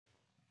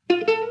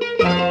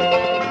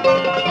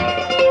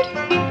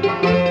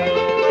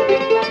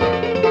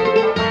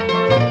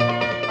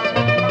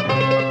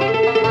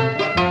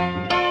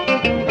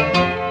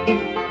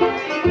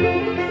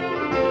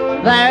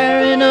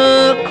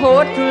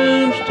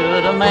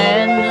stood a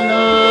man and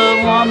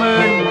a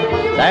woman.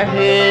 Their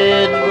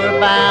heads were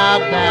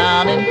bowed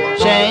down in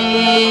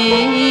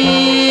shame.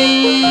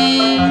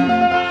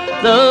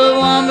 The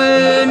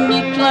woman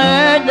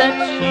declared that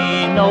she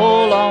no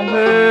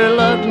longer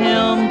loved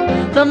him,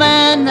 the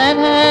man that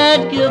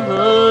had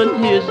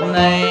given his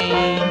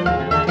name.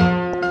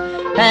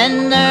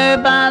 And there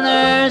by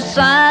their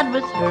side,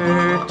 with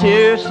her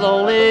tears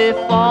slowly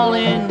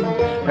falling,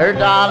 her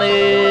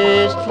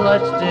Dolly's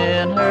clutched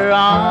in her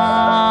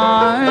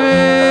arms,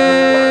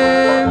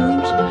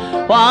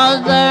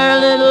 was their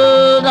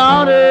little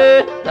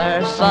daughter,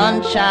 their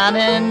sunshine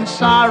and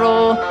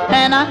sorrow.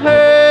 And I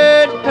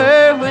heard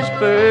her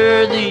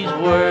whisper these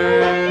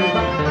words,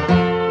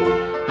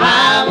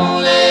 I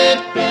won't let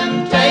them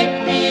take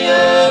me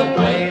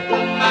away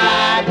from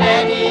my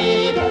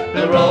daddy.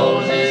 The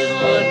roses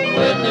would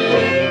wither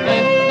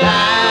and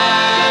die.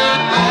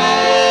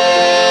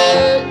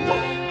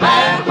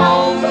 Our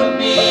home would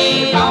be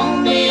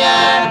lonely,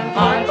 our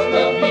hearts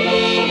would be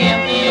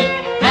empty,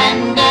 and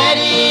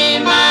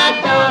daddy, my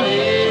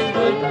darling,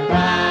 would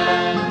cry.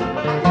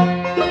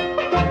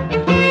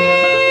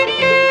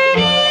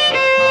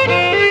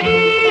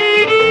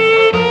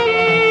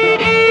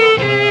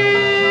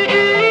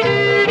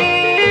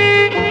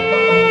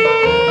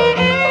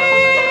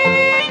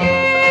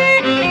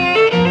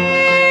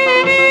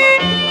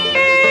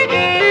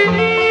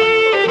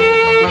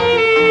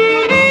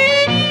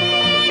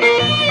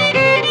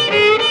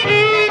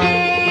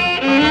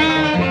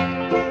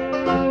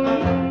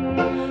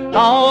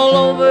 All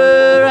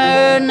over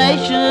our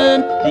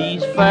nation,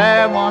 these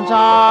fair ones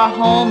are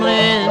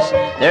homeless.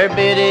 They're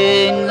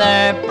bidding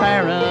their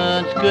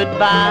parents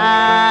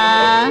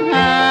goodbye.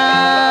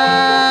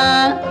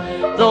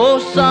 Though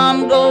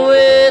some go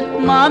with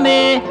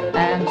mommy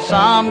and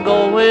some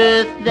go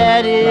with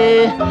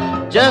daddy,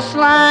 just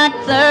like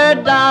their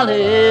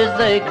dollies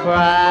they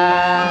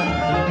cry.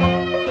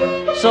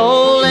 So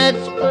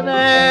let's put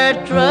our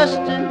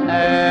trust in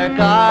our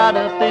God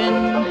up in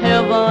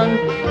heaven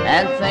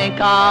and think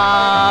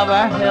of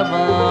our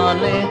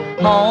heavenly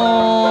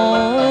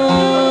home,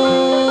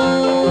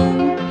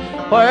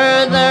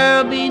 where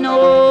there'll be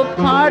no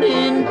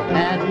parting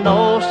and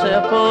no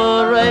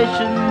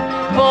separation,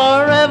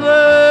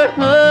 forever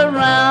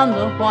around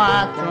the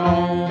white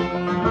throne.